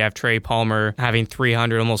Nebraska where you have Trey Palmer having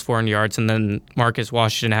 300, almost 400 yards, and then Marcus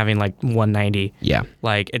Washington having 190. Yeah.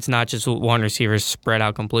 It's not just one receiver spread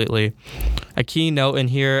out completely. A key note in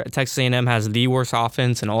here, Texas A&M has the worst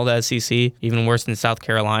offense in all the SEC, even worse than South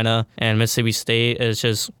Carolina, and Mississippi State is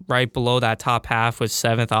just right below that top half with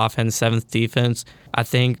 7th offense, 7th defense. I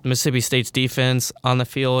think Mississippi State's defense on the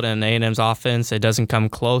field and A&M's offense, it doesn't come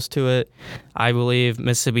close to it. I believe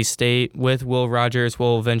Mississippi State with Will Rogers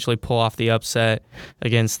will eventually pull off the upset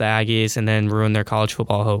against the Aggies and then ruin their college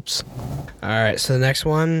football hopes. All right, so the next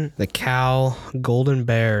one, the Cal Golden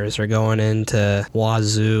Bears are going into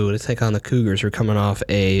Wazoo to take on the Cougars, who are coming off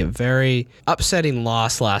a very upsetting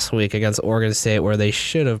loss last week against Oregon State where they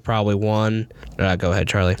should have probably won. Go ahead,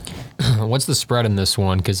 Charlie. What's the spread in this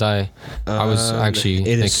one? Because I was actually...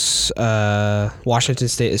 Washington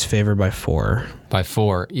State is favored by 4. By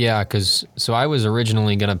 4. Yeah, so I was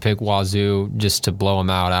originally going to pick Wazoo just to blow them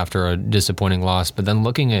out after a disappointing loss. But then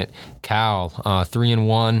looking at Cal,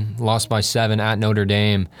 3-1, lost by 7 at Notre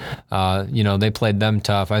Dame. They played them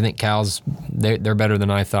tough. I think Cal's, they're better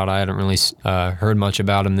than I thought. I hadn't really heard much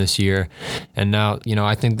about them this year. And now,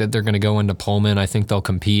 I think that they're going to go into Pullman. I think they'll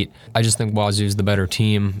compete. I just think Wazoo's the better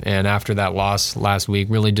team. And after that loss last week,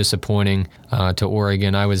 really disappointing to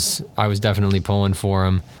Oregon. I was definitely pulling for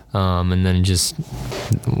them. And then just,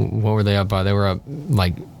 what were they up by? They were up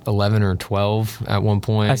like 11 or 12 at one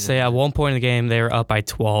point. I say at one point in the game they were up by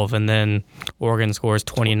 12, and then Oregon scores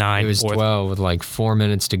 29. It was 12 with like 4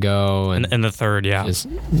 minutes to go. And in the third, yeah.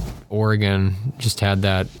 Oregon just had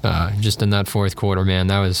that, just in that fourth quarter, man.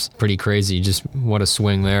 That was pretty crazy. Just what a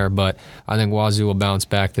swing there. But I think Wazoo will bounce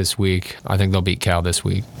back this week. I think they'll beat Cal this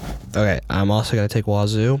week. Okay, I'm also going to take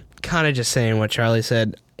Wazoo. Kind of just saying what Charlie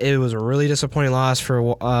said. It was a really disappointing loss for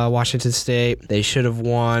Washington State. They should have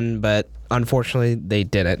won, but unfortunately they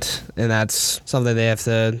didn't. And that's something they have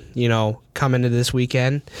to, come into this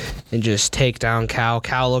weekend and just take down Cal.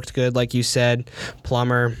 Cal looked good, like you said.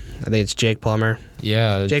 Plummer, I think it's Jake Plummer.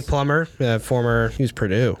 Yeah, Jake Plummer, former, he was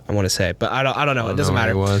Purdue, I want to say, but I don't know. It doesn't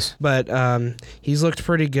matter. He was. But he's looked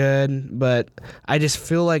pretty good. But I just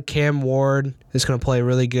feel like Cam Ward is going to play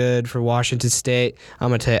really good for Washington State. I'm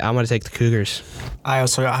gonna take the Cougars. I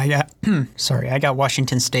got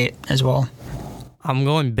Washington State as well. I'm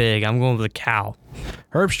going big. I'm going with Cal.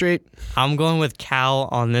 Herb Street. I'm going with Cal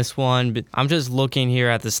on this one, but I'm just looking here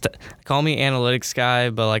at the call me analytics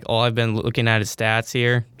guy, but like all I've been looking at is stats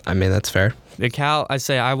here. I mean, that's fair. The Cal,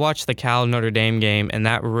 I watched the Cal Notre Dame game, and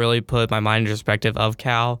that really put my mind in perspective of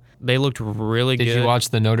Cal. They looked really good. Did you watch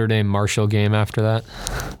the Notre Dame Marshall game after that?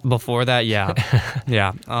 Before that, yeah.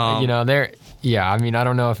 Yeah. I mean, I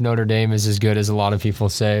don't know if Notre Dame is as good as a lot of people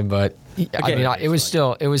say, but it was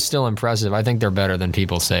still impressive. I think they're better than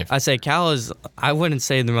people say. I say Cal is, I wouldn't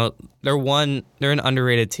say they're an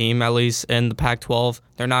underrated team, at least in the Pac-12.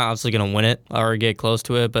 They're not obviously going to win it or get close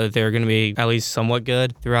to it, but they're going to be at least somewhat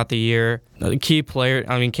good throughout the year. The key player,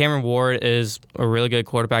 Cameron Ward is a really good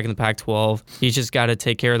quarterback in the Pac-12. He's just got to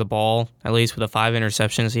take care of the ball, at least with the 5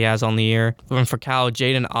 interceptions he has on the year. And for Cal,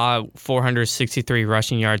 Jaden Ott, 463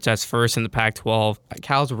 rushing yards. That's first in the Pac-12.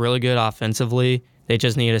 Cal's really good offensively. They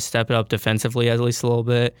just need to step it up defensively at least a little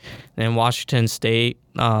bit. And Washington State,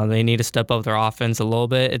 they need to step up their offense a little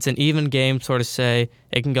bit. It's an even game, sort of say.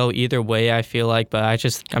 It can go either way, I feel like, but I'm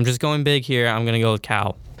just going big here. I'm going to go with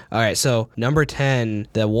Cal. All right, so number 10,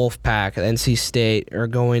 the Wolfpack, NC State, are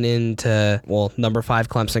going into, number 5,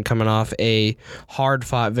 Clemson, coming off a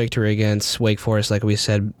hard-fought victory against Wake Forest, like we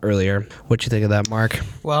said earlier. What you think of that, Mark?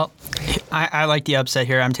 Well, I like the upset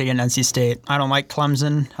here. I'm taking NC State. I don't like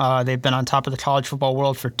Clemson. They've been on top of the college football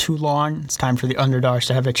world for too long. It's time for the underdogs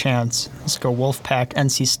to have a chance. Let's go Wolfpack,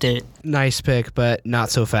 NC State. Nice pick, but not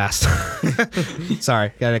so fast.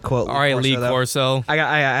 Sorry, got to quote. All right, Lee Corso. I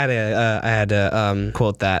had to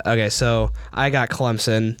quote that. Okay, so I got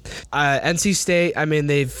Clemson. NC State,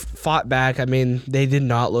 they've fought back. They did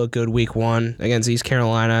not look good week 1 against East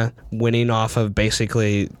Carolina, winning off of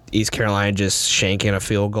basically East Carolina just shanking a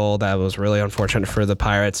field goal. That was really unfortunate for the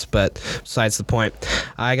Pirates, but besides the point,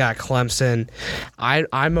 I got Clemson.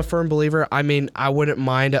 I'm a firm believer. I wouldn't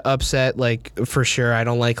mind an upset, for sure. I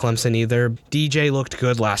don't like Clemson either. DJ looked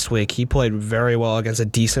good last week. He played very well against a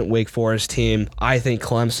decent Wake Forest team. I think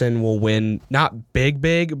Clemson will win, not big,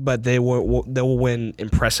 but they will win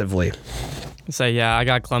impressively. So, yeah, I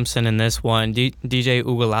got Clemson in this one. DJ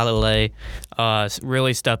Uiagalelei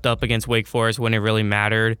really stepped up against Wake Forest when it really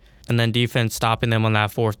mattered. And then defense stopping them on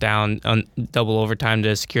that 4th down on double overtime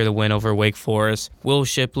to secure the win over Wake Forest. Will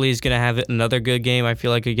Shipley's going to have another good game, I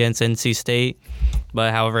feel like, against NC State.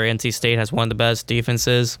 But, however, NC State has one of the best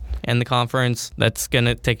defenses in the conference. That's going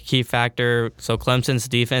to take a key factor. So Clemson's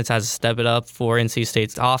defense has to step it up for NC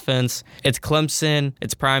State's offense. It's Clemson.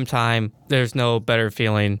 It's prime time. There's no better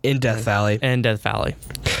feeling. In Death Valley.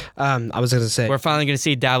 I was going to say, we're finally going to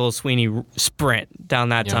see Dabo Sweeney sprint down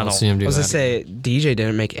that tunnel. We'll see him do I was that. going to say, DJ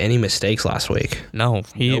didn't make any mistakes last week. No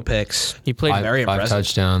picks. He played very five impressive.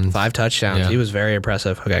 touchdowns. 5 touchdowns. Yeah. He was very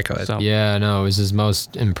impressive. Okay, go ahead. So- Yeah, no, it was his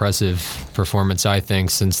most impressive performance, I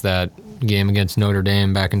think, since that game against Notre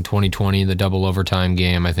Dame back in 2020, the double overtime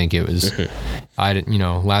game. I think it was,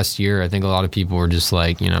 last year, I think a lot of people were just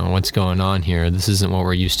like, what's going on here? This isn't what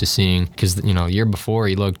we're used to seeing. Because, year before,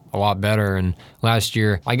 he looked a lot better. And last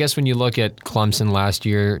year, I guess when you look at Clemson last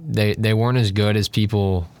year, they weren't as good as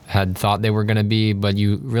people had thought they were going to be. But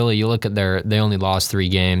you look at they only lost 3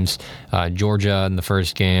 games. Georgia in the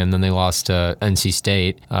first game, then they lost to NC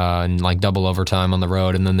State in like double overtime on the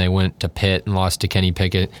road, and then they went to Pitt and lost to Kenny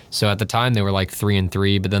Pickett. So at the time they were like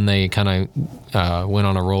 3-3, but then they kind of went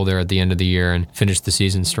on a roll there at the end of the year and finished the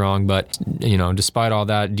season strong. But despite all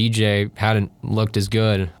that, DJ hadn't looked as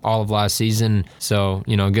good all of last season. So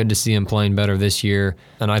good to see him playing better this year,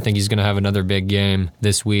 and I think he's going to have another big game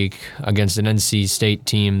this week against an NC State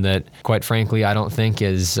team that, quite frankly, I don't think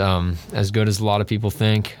is as good as a lot of people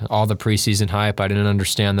think. All the preseason hype, I didn't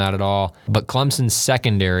understand that at all. But Clemson's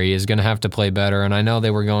secondary is going to have to play better, and I know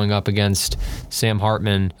they were going up against Sam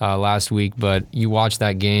Hartman last week, but you watch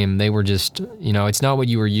that game, they were just, it's not what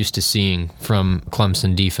you were used to seeing from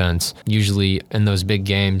Clemson defense. Usually in those big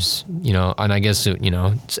games, and I guess,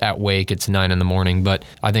 it's at Wake, it's 9 in the morning, but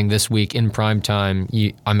I think this week in prime time,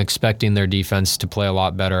 I'm expecting their defense to play a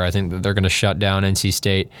lot better. I think that they're going to shut down NC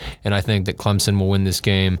State, and I think that Clemson will win this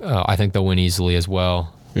game. I think they'll win easily as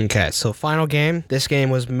well. Okay, so final game. This game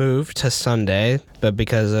was moved to Sunday, but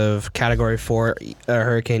because of Category 4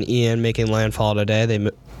 Hurricane Ian making landfall today,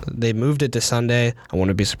 they moved it to Sunday. I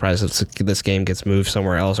wouldn't be surprised if this game gets moved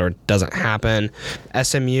somewhere else or it doesn't happen.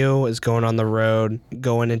 SMU is going on the road,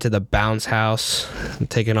 going into the Bounce House,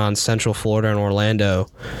 taking on Central Florida and Orlando.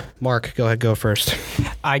 Mark, go ahead, go first.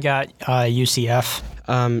 I got UCF.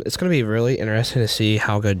 It's going to be really interesting to see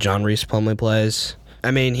how good John Reese Plumlee plays. I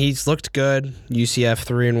mean, he's looked good. UCF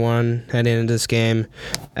 3-1 heading into this game.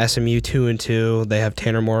 SMU 2-2. They have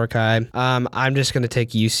Tanner Mordecai. I'm just gonna take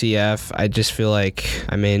UCF. I just feel like,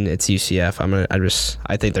 it's UCF.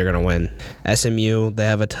 I think they're gonna win. SMU, they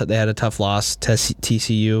had a tough loss to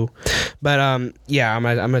TCU, but I'm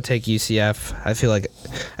gonna take UCF. I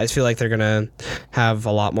feel like they're gonna have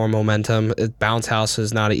a lot more momentum. Bounce House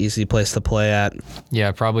is not an easy place to play at.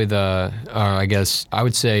 Yeah, probably I guess I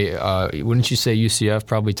would say, wouldn't you say UCF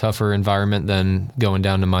probably tougher environment than going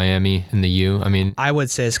down to Miami in the U? I would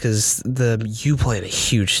say it's because the U play in a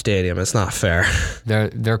huge stadium. It's not fair.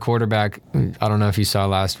 Their quarterback, I don't know if you saw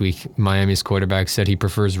last week, Miami's quarterback said he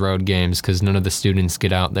prefers road games because none of the students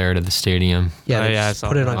get out there to the stadium. Yeah,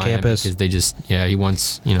 put it on Miami, campus. They just, he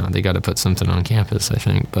wants, they got to put something on campus, I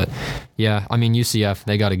think. But yeah, UCF,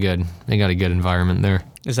 they got a good environment there.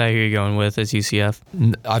 Is that who you're going with? Is UCF?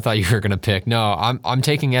 I thought you were going to pick. No, I'm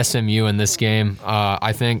taking SMU in this game.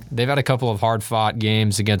 I think they've had a couple of hard-fought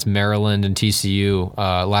games against Maryland and TCU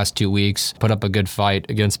last 2 weeks. Put up a good fight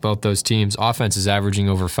against both those teams. Offense is averaging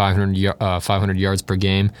over 500 yards per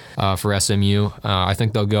game for SMU. I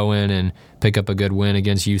think they'll go in and pick up a good win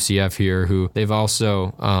against UCF here, who they've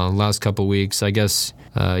also, last couple weeks, I guess,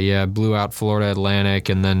 blew out Florida Atlantic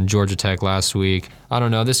and then Georgia Tech last week. I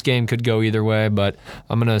don't know. This game could go either way, but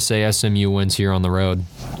I'm going to say SMU wins here on the road.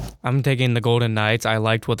 I'm taking the Golden Knights. I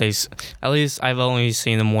liked what at least I've only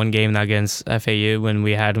seen them one game against FAU when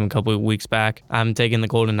we had them a couple of weeks back. I'm taking the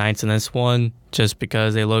Golden Knights in this one just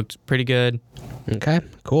because they looked pretty good. Okay,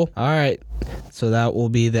 cool. All right. So that will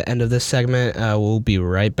be the end of this segment. We'll be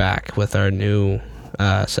right back with our new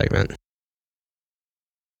segment.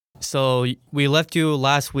 So we left you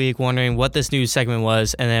last week wondering what this new segment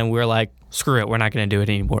was, and then we were like, screw it, we're not going to do it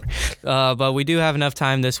anymore. But we do have enough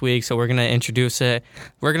time this week, so we're going to introduce it.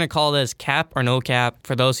 We're going to call this Cap or No Cap.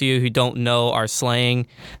 For those of you who don't know our slang,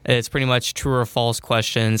 it's pretty much true or false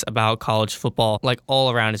questions about college football, like all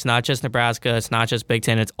around. It's not just Nebraska, it's not just Big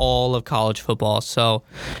Ten, it's all of college football. So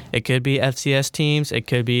it could be FCS teams, it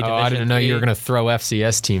could be Division I didn't know III. you were going to throw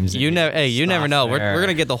FCS teams in. You never know. We're going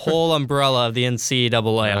to get the whole umbrella of the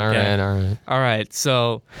NCAA. Okay? All right.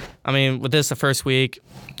 So, with this the first week,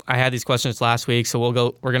 I had these questions last week, so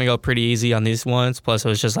we're gonna go pretty easy on these ones. Plus, it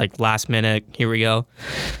was just like last minute. Here we go.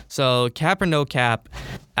 So, cap or no cap,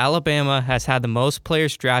 Alabama has had the most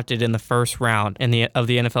players drafted in the first round of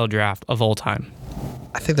the NFL draft of all time.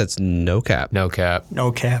 I think that's no cap. No cap.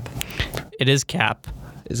 No cap. It is cap.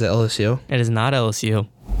 Is it LSU? It is not LSU.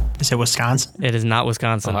 Is it Wisconsin? It is not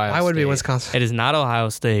Wisconsin. Why would it be Wisconsin? It is not Ohio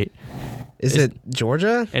State. Is it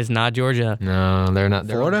Georgia? It's not Georgia. No, they're not.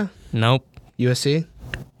 Florida? Nope. USC?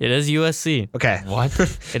 It is USC. Okay. What?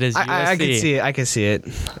 It is USC. I can see it.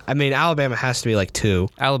 Alabama has to be like 2.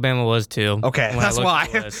 Alabama was 2. Okay, that's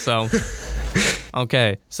why. So,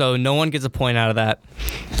 okay, so no one gets a point out of that.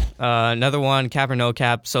 Another one, cap or no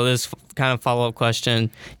cap. So this kind of follow-up question.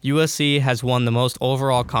 USC has won the most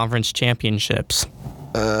overall conference championships.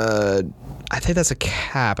 I think that's a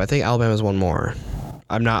cap. I think Alabama's won more.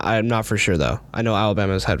 I'm not for sure though. I know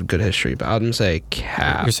Alabama's had good history, but I'm gonna say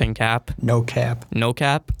cap. You're saying cap? No cap. No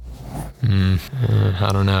cap? I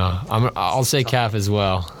don't know. I'll say cap as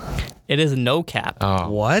well. It is no cap. Oh,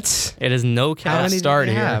 What? It is no cap. How many start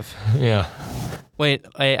do they here. have? Yeah. Wait,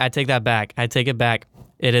 I take that back. I take it back.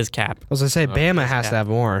 It is cap. I was gonna say Bama has to have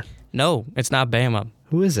more. No, it's not Bama.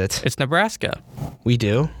 Who is it? It's Nebraska. We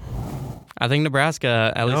do? I think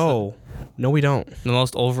Nebraska, at least No, we don't. the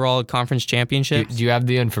most overall conference Do championships. you have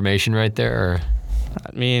the information right there? Or?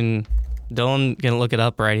 I mean, Dylan can look it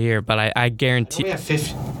up right here, but I guarantee.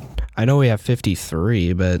 I know we have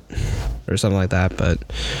 53, but or something like that. But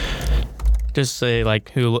Just say like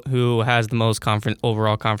who has the most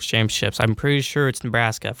overall conference championships. I'm pretty sure it's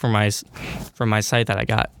Nebraska from my site that I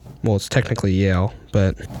got. well, it's technically Yale,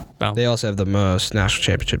 but Well, they also have the most national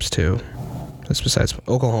championships too. That's besides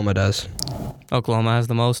Oklahoma does. Oklahoma has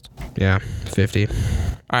the most. Yeah, 50. All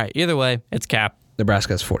right. Either way, it's cap.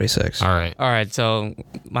 Nebraska has 46. All right. All right. So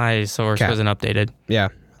my source Cap. wasn't updated. Yeah.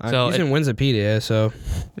 So He's in Wikipedia, so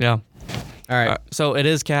Yeah. all right. So it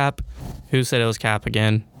is cap. Who said it was cap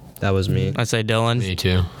again? That was me. I say Dylan. Me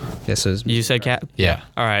too. Yes, it was me. You said cap. Yeah.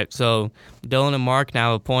 All right. So Dylan and Mark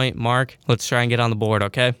now have a point. Mark, let's try and get on the board.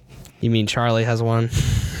 Okay. You mean Charlie has one?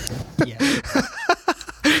 Yeah.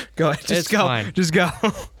 Go ahead. Just It's go. fine. Just go.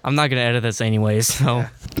 I'm not gonna edit this anyways. So,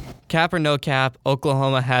 cap or no cap,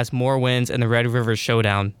 Oklahoma has more wins in the Red River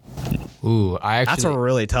Showdown. Ooh, I That's a actually.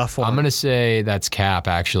 really tough one. I'm gonna say that's cap.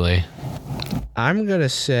 Actually. I'm gonna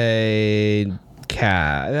say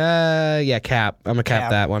cap. Yeah, cap. I'm gonna cap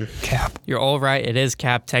Cap. that one. Cap. You're all right. It is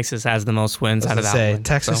cap. Texas has the most wins out of that say one.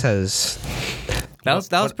 Texas So, has.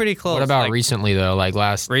 that was pretty close. What about Like, recently though? Like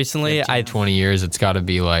last recently? 20 years, it's got to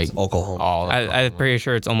be like Oklahoma. all. I'm pretty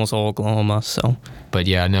sure it's almost all Oklahoma. So, But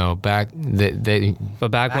yeah, no. Back they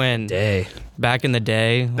but back when Day. back in the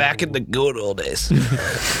day, Back in the good old days.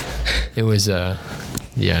 it was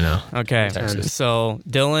yeah, no. okay. Texas. So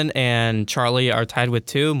Dylan and Charlie are tied with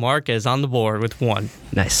 2. Mark is on the board with 1.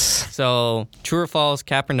 Nice. So true or false,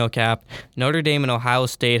 cap or no cap? Notre Dame and Ohio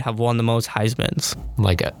State have won the most Heisman's.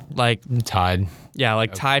 Like Like tied. yeah,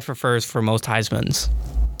 like tied for first for most Heisman's.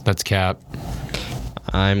 That's cap.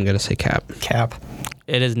 I'm gonna say cap. Cap.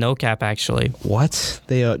 It is no cap actually. What?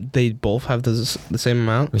 They both have the same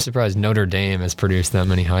amount? I'm surprised Notre Dame has produced that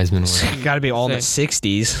many Heisman winners. Got to be all in the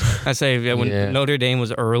 60s. I say when Yeah. Notre Dame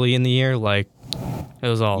was early in the year, like it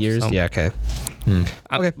was all Years? so- Yeah, okay.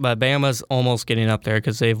 Okay. But Bama's almost getting up there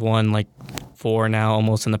because they've won like 4 now,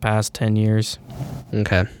 almost in the past 10 years.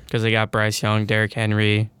 Okay. Because they got Bryce Young, Derrick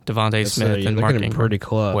Henry, Devontae So Smith, you're and looking Mark at Ingram. pretty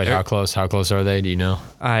close. Wait, how close? How close are they? Do you know?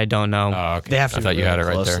 I don't know. Oh, okay. They have to I be thought you had it really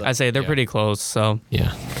right close, there. I say they're yeah. pretty close. So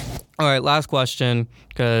Yeah. all right, last question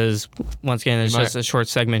because once again it's might- just a short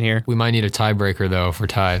segment here. We might need a tiebreaker though if we're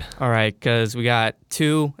tied. All right, because we got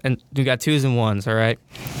 2s and 1s. All right.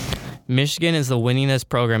 Michigan is the winningest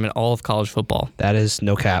program in all of college football. That is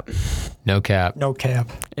no cap. No cap. No cap.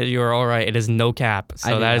 You're all right. It is no cap. So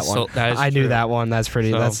I knew that that is one. so that is I knew true. that one. That's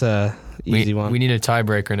pretty. So- That's a easy one. We need a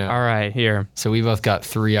tiebreaker now. All right, here. So we both got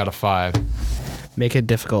 3 out of 5. Make it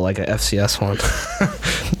difficult like a FCS one.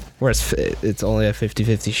 Where it's only a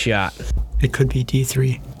 50-50 shot. It could be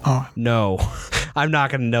D3. Oh, No. I'm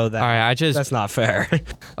not going to know that. All right, That's not fair.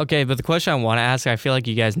 okay, but the question I want to ask, I feel like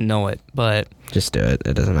you guys know it, but Just do it.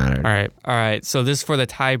 It doesn't matter. all right. So this is for the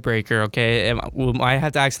tiebreaker, okay? We might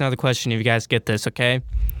have to ask another question if you guys get this, okay?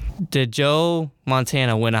 Did Joe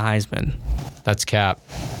Montana win a Heisman? That's cap.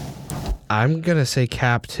 I'm going to say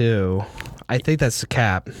cap too. I think that's the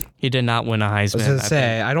cap. He did not win a Heisman. I was going to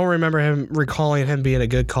say, I don't remember recalling him being a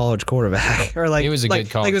good college quarterback. Or like, He was a good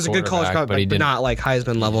college he was a good college quarterback, quarterback, but he but didn't- not like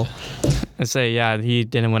Heisman level. I say, yeah, he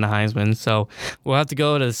didn't win a Heisman. So we'll have to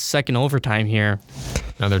go to the second overtime here.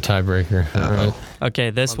 Another tiebreaker. All right. Okay,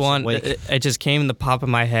 this one, awake. it just came in the pop of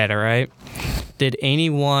my head, all right? Did any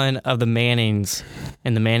one of the Mannings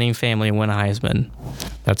in the Manning family win a Heisman?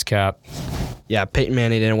 That's cap. Yeah, Peyton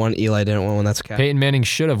Manning didn't win. Eli didn't win one. That's a cap. Peyton Manning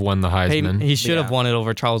should have won the Heisman. He should have Yeah. won it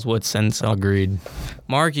over Charles Woodson. So, Agreed.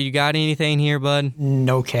 Mark, you got anything here, bud?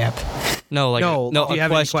 no cap. No, like no, no do you a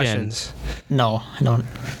have question. any questions? No, I don't.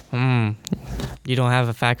 You don't have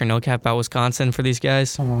a fact or no cap about Wisconsin for these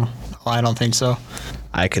guys? I don't think so.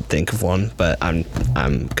 I could think of one, but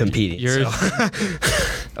I'm competing. Yours. so.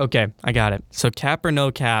 Okay, I got it. So cap or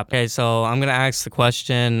no cap? Okay, so I'm gonna ask the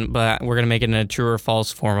question, but we're gonna make it in a true or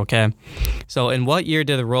false form. Okay. So in what year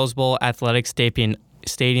did the Rose Bowl Athletic Stadium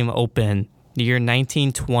open? The year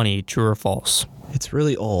 1920. True or false? It's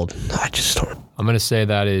really old. I just don't. I'm going to say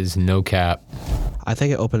that is no cap. I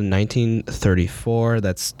think it opened in 1934.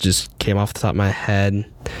 That's just came off the top of my head.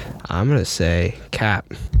 I'm gonna say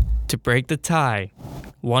cap. To break the tie,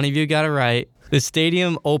 one of you got it right. The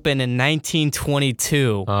stadium opened in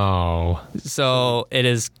 1922. Oh. So it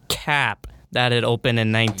is cap. that it opened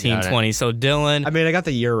in 1920. So Dylan, I mean, I got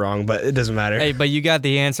the year wrong, but it doesn't matter. hey, but you got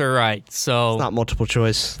the answer right. So It's not multiple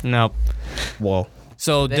choice. nope. Whoa.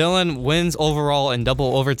 So Dylan wins overall in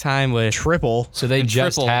double overtime with Triple. So they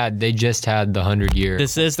just triple. had the 100-year.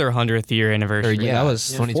 this is their 100th year anniversary. that was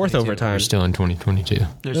 2022. fourth overtime. We're still in 2022.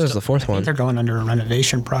 This is the fourth I think one. they're going under a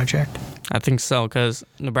renovation project. I think so because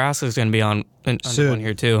Nebraska's going to be on under Soon. one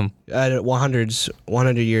here too.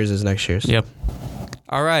 100 years is next year's. Yep.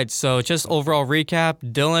 All right, so just overall recap.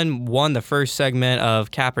 Dylan won the first segment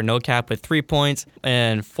of Cap or No Cap with 3 points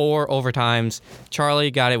and 4 overtimes.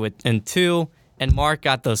 Charlie got it in 2, and Mark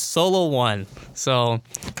got the solo 1. So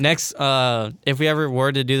next, if we ever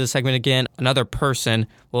were to do the segment again, another person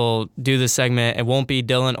will do the segment. It won't be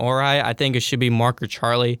Dylan or I. I think it should be Mark or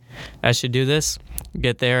Charlie that should do this.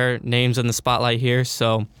 Get their names in the spotlight here.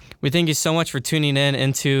 So we thank you so much for tuning in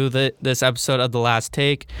into this episode of The Last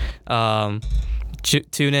Take.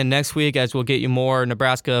 Tune in next week as we'll get you more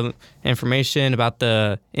Nebraska information about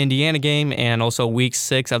the Indiana game and also week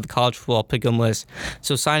 6 of the College Football Pick Ems list.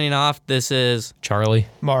 So signing off, this is Charlie.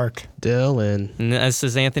 Mark. Dylan. This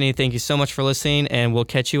is Anthony. Thank you so much for listening, and we'll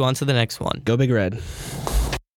catch you on to the next one. Go Big Red.